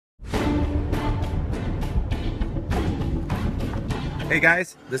Hey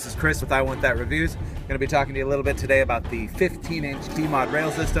guys, this is Chris with I Want That Reviews. I'm going to be talking to you a little bit today about the 15-inch Keymod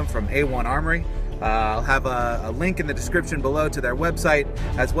rail system from Aone Armory. I'll have a link in the description below to their website,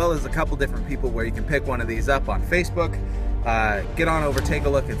 as well as a couple different people where you can pick one of these up on Facebook. Get on over, take a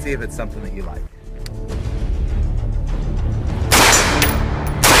look, and see if it's something that you like.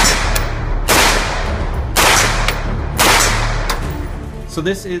 So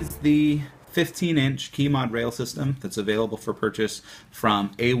this is the 15-inch Keymod rail system that's available for purchase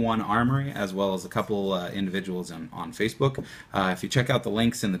from Aone Armory, as well as a couple individuals on Facebook. If you check out the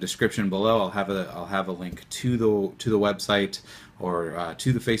links in the description below, I'll have a link to the website or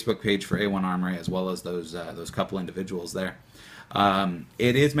to the Facebook page for Aone Armory, as well as those couple individuals there.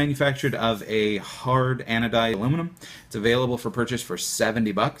 It is manufactured of a hard anodized aluminum. It's available for purchase for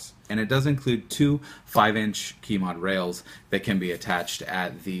 $70, and it does include two 5-inch Keymod rails that can be attached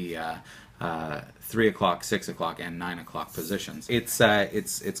at the 3 o'clock, 6 o'clock, and 9 o'clock positions.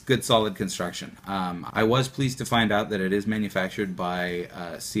 It's good, solid construction. I was pleased to find out that it is manufactured by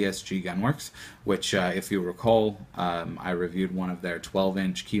CSG Gunworks, which, if you recall, I reviewed one of their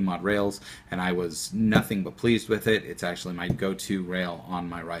 12-inch Keymod rails, and I was nothing but pleased with it. It's actually my go-to rail on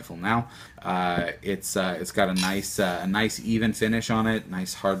my rifle now. It's got a nice even finish on it,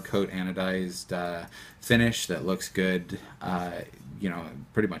 nice hard coat anodized finish that looks good. You know,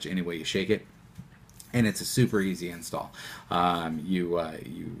 pretty much any way you shake it, and it's a super easy install.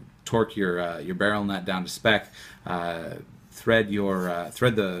 You torque your barrel nut down to spec, thread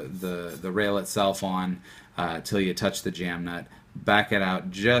the rail itself on till you touch the jam nut, back it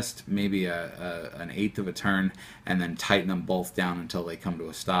out just maybe an eighth of a turn, and then tighten them both down until they come to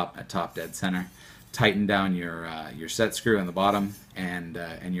a stop at top dead center. Tighten down your set screw in the bottom, and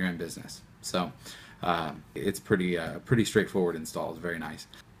you're in business. So it's pretty straightforward install. It's very nice.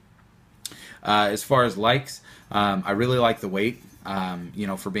 As far as likes, I really like the weight. You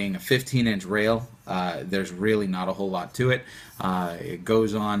know, for being a 15-inch rail, there's really not a whole lot to it. It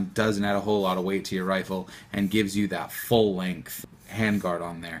goes on, doesn't add a whole lot of weight to your rifle, and gives you that full length handguard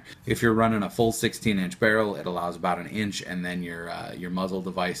on there. If you're running a full 16-inch barrel, it allows about an inch, and then your muzzle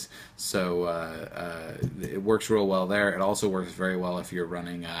device. So it works real well there. It also works very well if you're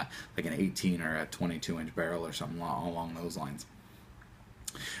running like an 18 or a 22-inch barrel or something along those lines.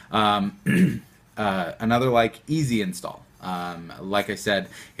 Another easy install. Like I said,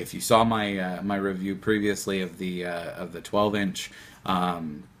 if you saw my review previously of the 12-inch,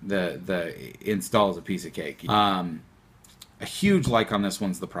 the install is a piece of cake. A huge like on this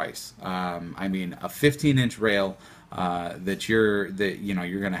one's the price. I mean, a 15-inch rail that you're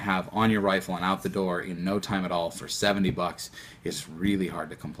going to have on your rifle and out the door in no time at all for $70 is really hard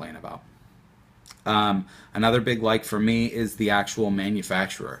to complain about. Another big like for me is the actual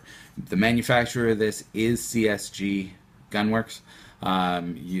manufacturer. The manufacturer of this is CSG Gunworks.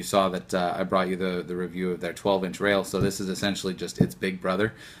 You saw that I brought you the review of their 12-inch rail, so this is essentially just its big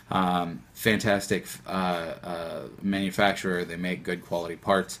brother. Fantastic manufacturer. They make good quality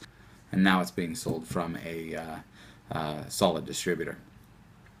parts, and now it's being sold from a solid distributor.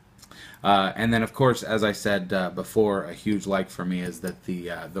 And then, of course, as I said before, a huge like for me is that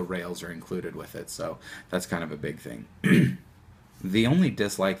the rails are included with it, so that's kind of a big thing. The only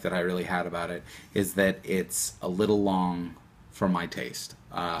dislike that I really had about it is that it's a little long for my taste.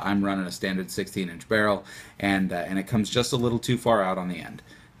 I'm running a standard 16-inch barrel, and it comes just a little too far out on the end.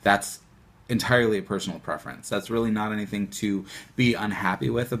 That's entirely a personal preference. That's really not anything to be unhappy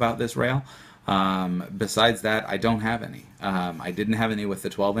with about this rail. Besides that, I don't have any. I didn't have any with the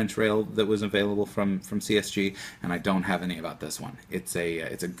 12-inch rail that was available from CSG, and I don't have any about this one. It's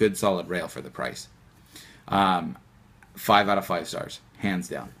a good, solid rail for the price. 5 out of 5 stars, hands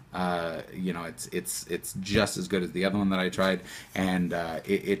down. You know, it's just as good as the other one that I tried, and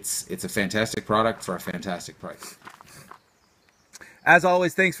it's a fantastic product for a fantastic price. As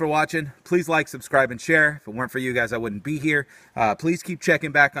always, thanks for watching. Please like, subscribe, and share. If it weren't for you guys, I wouldn't be here. Please keep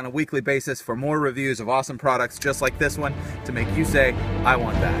checking back on a weekly basis for more reviews of awesome products just like this one to make you say, I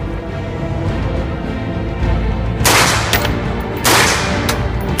want that.